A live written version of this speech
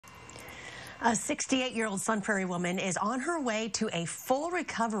A 68-year-old Sun Prairie woman is on her way to a full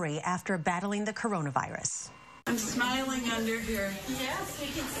recovery after battling the coronavirus. I'm smiling under here. Yes, we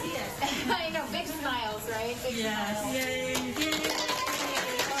can see it. I know, big smiles, right? Big smiles. Yay. Yay.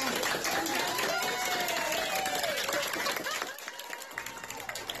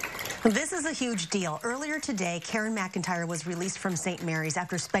 This is a huge deal. Earlier today, Karen McIntyre was released from St. Mary's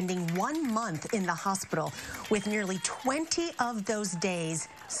after spending 1 month in the hospital, with nearly 20 of those days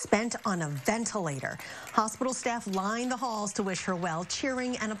spent on a ventilator. Hospital staff lined the halls to wish her well,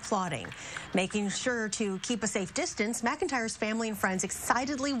 cheering and applauding. Making sure to keep a safe distance, McIntyre's family and friends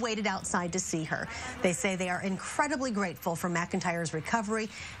excitedly waited outside to see her. They say they are incredibly grateful for McIntyre's recovery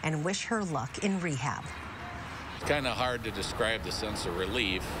and wish her luck in rehab. It's kind of hard to describe the sense of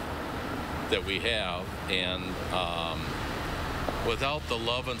relief that we have, and without the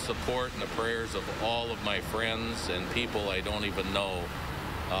love and support and the prayers of all of my friends and people I don't even know,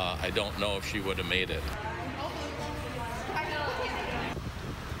 I don't know if she would have made it.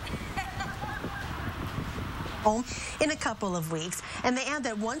 Home in a couple of weeks, and they add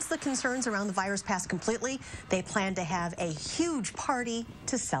that once the concerns around the virus pass completely, they plan to have a huge party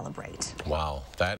to celebrate. Wow, that